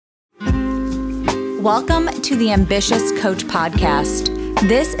Welcome to the Ambitious Coach Podcast.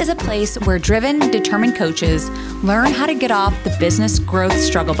 This is a place where driven, determined coaches learn how to get off the business growth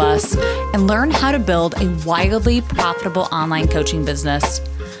struggle bus and learn how to build a wildly profitable online coaching business.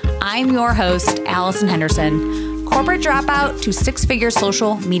 I'm your host, Allison Henderson, corporate dropout to six-figure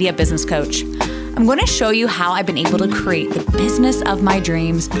social media business coach. I'm going to show you how I've been able to create the business of my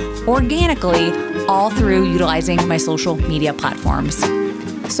dreams organically, all through utilizing my social media platforms.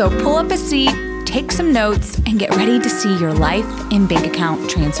 So pull up a seat, take some notes, and get ready to see your life and bank account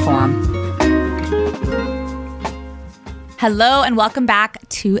transform. Hello, and welcome back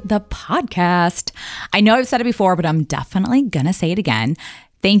to the podcast. I know I've said it before, but I'm definitely going to say it again.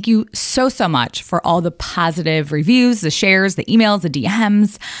 Thank you so much for all the positive reviews, the shares, the emails, the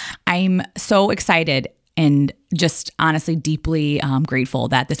DMs. I'm so excited and just honestly deeply grateful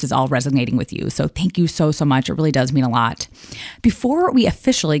that this is all resonating with you. So thank you so much. It really does mean a lot. Before we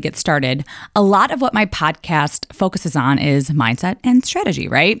officially get started, a lot of what my podcast focuses on is mindset and strategy,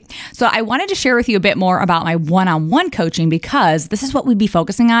 right? So I wanted to share with you a bit more about my one-on-one coaching because this is what we'd be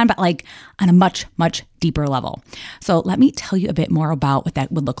focusing on, but like on a much deeper level. So let me tell you a bit more about what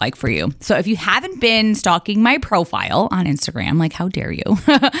that would look like for you. So if you haven't been stalking my profile on Instagram, like how dare you,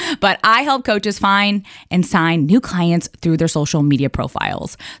 but I help coaches find and sign new clients through their social media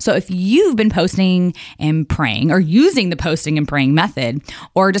profiles. So if you've been posting and praying or using the posting and praying method,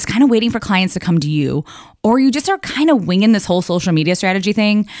 or just kind of waiting for clients to come to you, or you just are kind of winging this whole social media strategy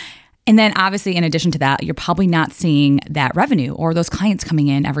thing, and then obviously, in addition to that, you're probably not seeing that revenue or those clients coming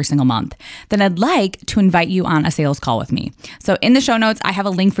in every single month, then I'd like to invite you on a sales call with me. So in the show notes, I have a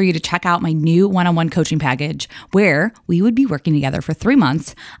link for you to check out my new one-on-one coaching package where we would be working together for 3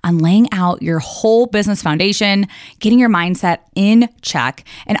 months on laying out your whole business foundation, getting your mindset in check,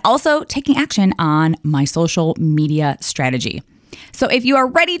 and also taking action on my social media strategy. So if you are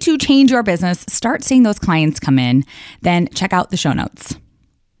ready to change your business, start seeing those clients come in, then check out the show notes.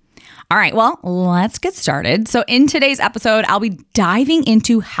 All right, well, let's get started. So in today's episode, I'll be diving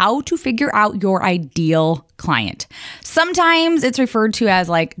into how to figure out your ideal client. Sometimes it's referred to as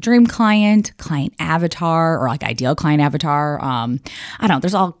like dream client, client avatar, or like ideal client avatar. I don't know,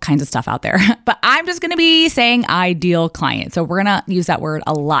 there's all kinds of stuff out there, but I'm just going to be saying ideal client. So we're going to use that word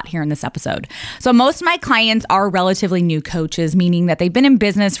a lot here in this episode. So most of my clients are relatively new coaches, meaning that they've been in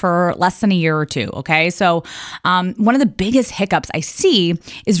business for less than a year or two. Okay. So one of the biggest hiccups I see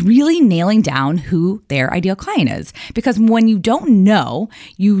is really nailing down who their ideal client is. Because when you don't know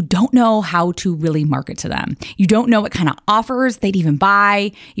how to really market to them. You don't know what kind of offers they'd even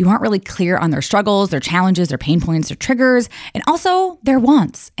buy. You aren't really clear on their struggles, their challenges, their pain points, their triggers, and also their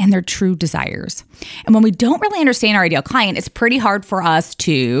wants and their true desires. And when we don't really understand our ideal client, it's pretty hard for us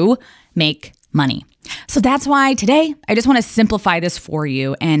to make money. So that's why today I just want to simplify this for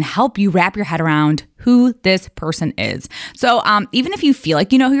you and help you wrap your head around who this person is. So even if you feel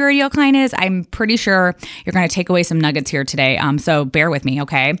like you know who your ideal client is, I'm pretty sure you're going to take away some nuggets here today. So bear with me,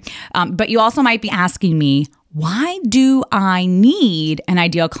 okay? But you also might be asking me, why do I need an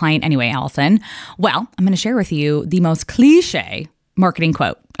ideal client anyway, Allison? Well, I'm going to share with you the most cliche marketing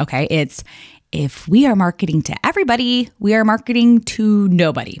quote, okay? It's, if we are marketing to everybody, we are marketing to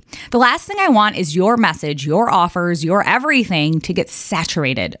nobody. The last thing I want is your message, your offers, your everything to get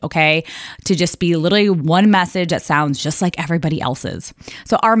saturated, okay? To just be literally one message that sounds just like everybody else's.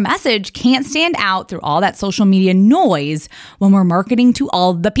 So our message can't stand out through all that social media noise when we're marketing to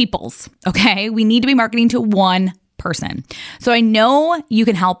all the peoples, okay? We need to be marketing to one person. So I know you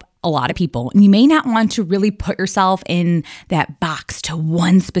can help a lot of people, and you may not want to really put yourself in that box to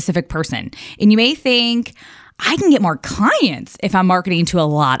one specific person. And you may think, I can get more clients if I'm marketing to a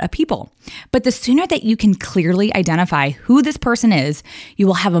lot of people. But the sooner that you can clearly identify who this person is, you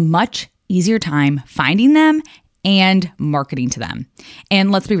will have a much easier time finding them and marketing to them.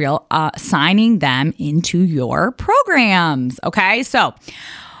 And let's be real, signing them into your programs. Okay, so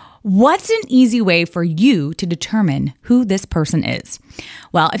what's an easy way for you to determine who this person is?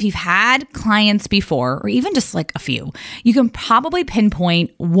 Well, if you've had clients before, or even just like a few, you can probably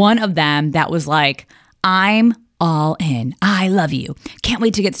pinpoint one of them that was like, I'm all in. I love you. Can't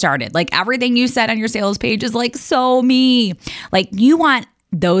wait to get started. Like everything you said on your sales page is like so me. Like you want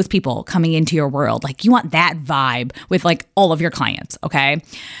those people coming into your world. Like you want that vibe with like all of your clients. Okay.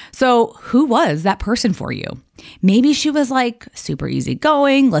 So who was that person for you? Maybe she was like super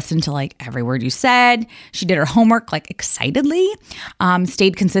easygoing, listened to like every word you said. She did her homework like excitedly,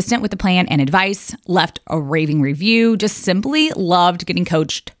 stayed consistent with the plan and advice, left a raving review, just simply loved getting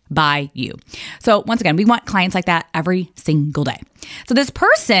coached by you. So once again, we want clients like that every single day. So this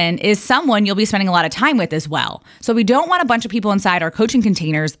person is someone you'll be spending a lot of time with as well. So we don't want a bunch of people inside our coaching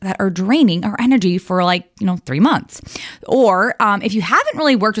containers that are draining our energy for 3 months. Or if you haven't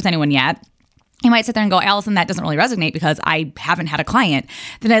really worked with anyone yet, you might sit there and go, Allison, that doesn't really resonate because I haven't had a client.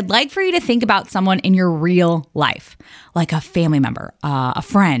 Then I'd like for you to think about someone in your real life, like a family member, a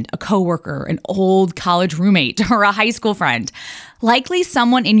friend, a coworker, an old college roommate, or a high school friend. Likely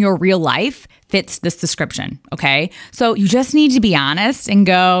someone in your real life fits this description, okay? So you just need to be honest and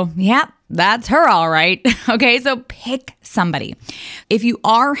go, yeah, that's her all right. Okay, so pick somebody. If you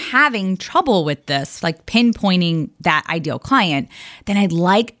are having trouble with this, like pinpointing that ideal client, then I'd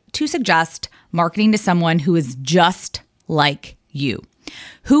like to suggest marketing to someone who is just like you.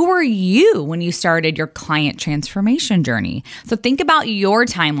 Who were you when you started your client transformation journey? So think about your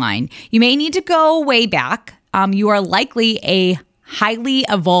timeline. You may need to go way back. You are likely a highly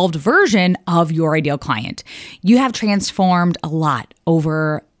evolved version of your ideal client. You have transformed a lot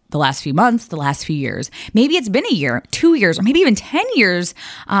over the last few months, the last few years. Maybe it's been a year, 2 years, or maybe even 10 years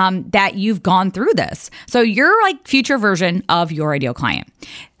that you've gone through this. So you're like future version of your ideal client.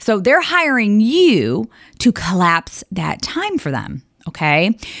 So they're hiring you to collapse that time for them,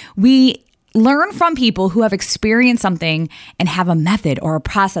 okay? We learn from people who have experienced something and have a method or a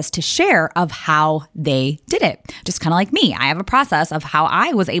process to share of how they did it. Just kind of like me. I have a process of how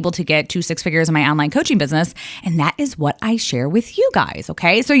I was able to get to 6 figures in my online coaching business. And that is what I share with you guys.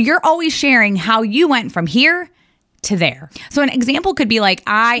 Okay. So you're always sharing how you went from here to there. So an example could be like,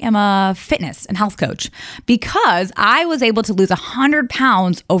 I am a fitness and health coach because I was able to lose 100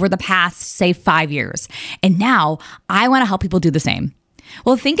 pounds over the past, say, 5 years. And now I want to help people do the same.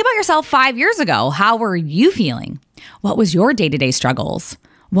 Well, think about yourself 5 years ago. How were you feeling? What was your day-to-day struggles?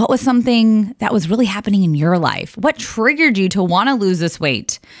 What was something that was really happening in your life? What triggered you to want to lose this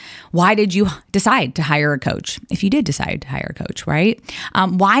weight? Why did you decide to hire a coach? If you did decide to hire a coach, right?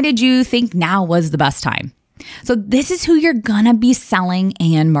 Why did you think now was the best time? So this is who you're going to be selling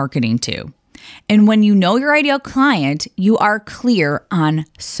and marketing to. And when you know your ideal client, you are clear on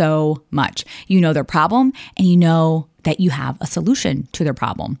so much. You know their problem and you know that you have a solution to their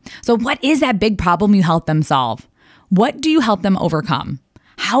problem. So what is that big problem you help them solve? What do you help them overcome?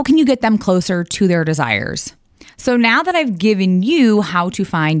 How can you get them closer to their desires? So now that I've given you how to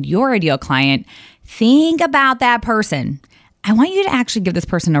find your ideal client, think about that person. I want you to actually give this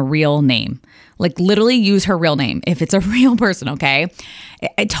person a real name. Like literally use her real name if it's a real person, okay?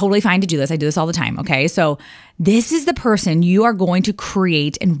 It's totally fine to do this. I do this all the time, okay? So this is the person you are going to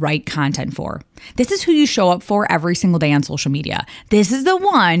create and write content for. This is who you show up for every single day on social media. This is the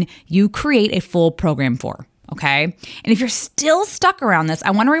one you create a full program for. Okay. And if you're still stuck around this,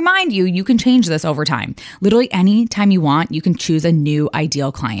 I want to remind you, you can change this over time. Literally any time you want, you can choose a new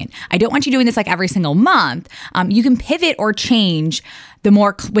ideal client. I don't want you doing this like every single month. You can pivot or change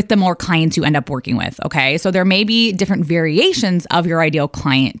with the more clients you end up working with. Okay. So there may be different variations of your ideal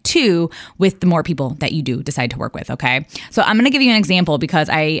client too, with the more people that you do decide to work with. Okay. So I'm going to give you an example because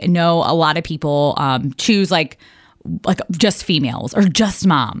I know a lot of people choose like just females or just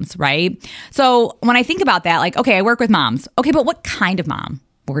moms, right? So when I think about that, like, okay, I work with moms. Okay, but what kind of mom?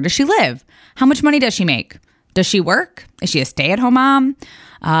 Where does she live? How much money does she make? Does she work? Is she a stay-at-home mom?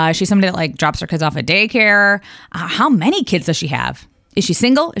 Is she somebody that like drops her kids off at daycare? How many kids does she have? Is she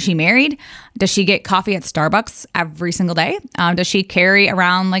single? Is she married? Does she get coffee at Starbucks every single day? Does she carry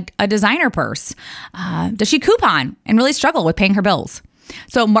around like a designer purse? Does she coupon and really struggle with paying her bills?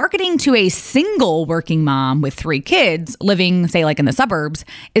 So marketing to a single working mom with 3 kids living, say, like in the suburbs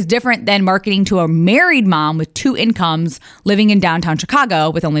is different than marketing to a married mom with 2 incomes living in downtown Chicago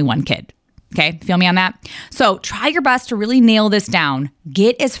with only 1 kid. Okay, feel me on that? So try your best to really nail this down.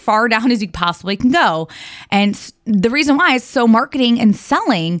 Get as far down as you possibly can go. And the reason why is so marketing and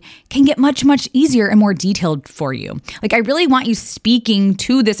selling can get much, much easier and more detailed for you. Like I really want you speaking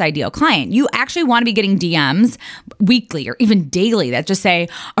to this ideal client. You actually want to be getting DMs weekly or even daily that just say,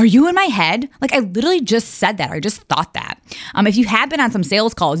 are you in my head? Like I literally just said that. Or I just thought that. If you have been on some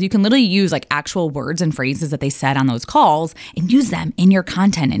sales calls, you can literally use like actual words and phrases that they said on those calls and use them in your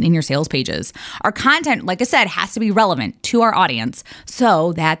content and in your sales pages. Our content, like I said, has to be relevant to our audience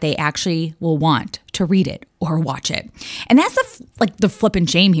so that they actually will want to read it or watch it. And that's the flip and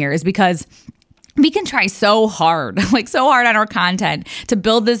shame here is because we can try so hard, on our content to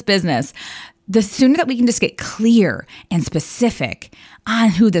build this business. The sooner that we can just get clear and specific on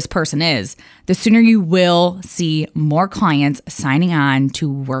who this person is, the sooner you will see more clients signing on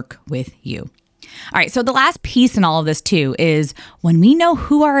to work with you. All right, so the last piece in all of this too is when we know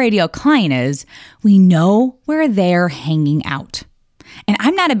who our ideal client is, we know where they're hanging out. And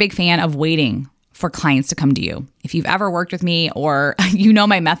I'm not a big fan of waiting for clients to come to you. If you've ever worked with me or you know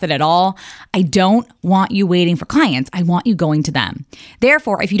my method at all, I don't want you waiting for clients. I want you going to them.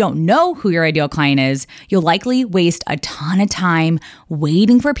 Therefore, if you don't know who your ideal client is, you'll likely waste a ton of time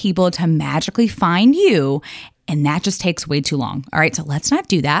waiting for people to magically find you. And that just takes way too long. All right, so let's not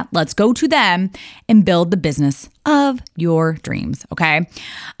do that. Let's go to them and build the business of your dreams, okay?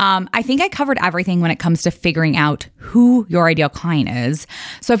 I think I covered everything when it comes to figuring out who your ideal client is.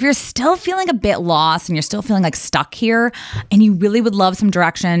 So if you're still feeling a bit lost and you're still feeling like stuck here and you really would love some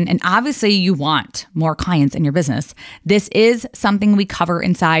direction, and obviously you want more clients in your business, this is something we cover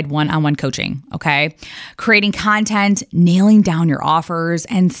inside one-on-one coaching, okay? Creating content, nailing down your offers,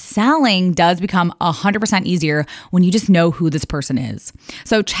 and selling does become 100% easier when you just know who this person is.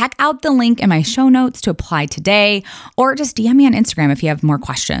 So check out the link in my show notes to apply today, or just DM me on Instagram if you have more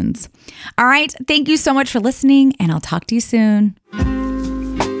questions. All right, thank you so much for listening, and I'll talk to you soon.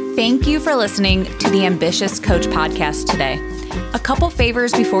 Thank you for listening to the Ambitious Coach podcast today. A couple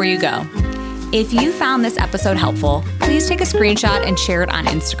favors before you go. If you found this episode helpful, please take a screenshot and share it on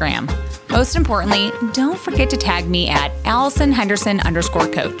Instagram. Most importantly, don't forget to tag me at Allison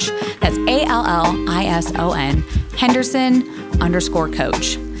Henderson_coach. That's ALLISON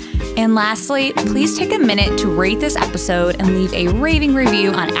Henderson_coach. And lastly, please take a minute to rate this episode and leave a raving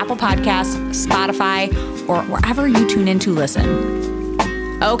review on Apple Podcasts, Spotify, or wherever you tune in to listen.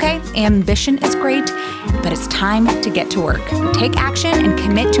 Okay, ambition is great, but it's time to get to work. Take action and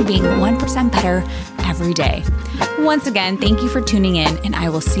commit to being 1% better every day. Once again, thank you for tuning in, and I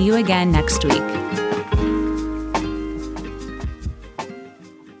will see you again next week.